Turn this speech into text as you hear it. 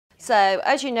So,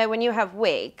 as you know, when you have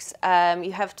wigs,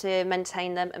 you have to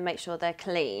maintain them and make sure they're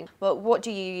clean. But what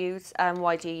do you use and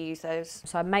why do you use those?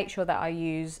 So I make sure that I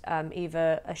use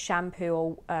either a shampoo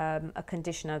or a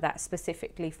conditioner that's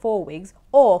specifically for wigs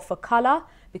or for colour,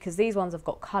 because these ones have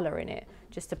got colour in it,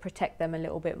 just to protect them a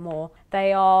little bit more.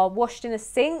 They are washed in a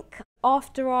sink.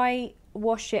 After I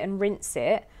wash it and rinse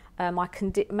it, I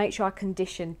make sure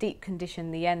I deep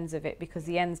condition the ends of it, because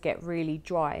the ends get really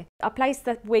dry. I place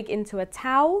the wig into a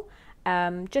towel,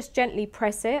 just gently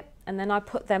press it, and then I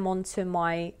put them onto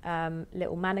my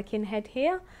little mannequin head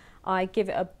here. I give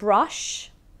it a brush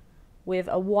with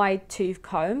a wide tooth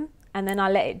comb, and then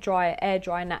I let it dry, air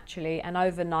dry naturally, and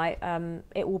overnight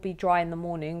it will be dry in the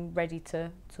morning, ready to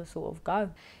sort of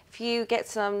go. If you get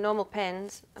some normal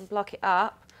pins and block it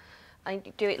up,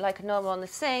 and do it like a normal on the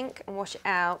sink and wash it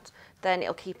out, then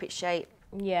it'll keep its shape.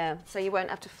 Yeah. So you won't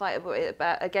have to fight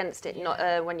against it,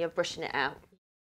 not when you're brushing it out.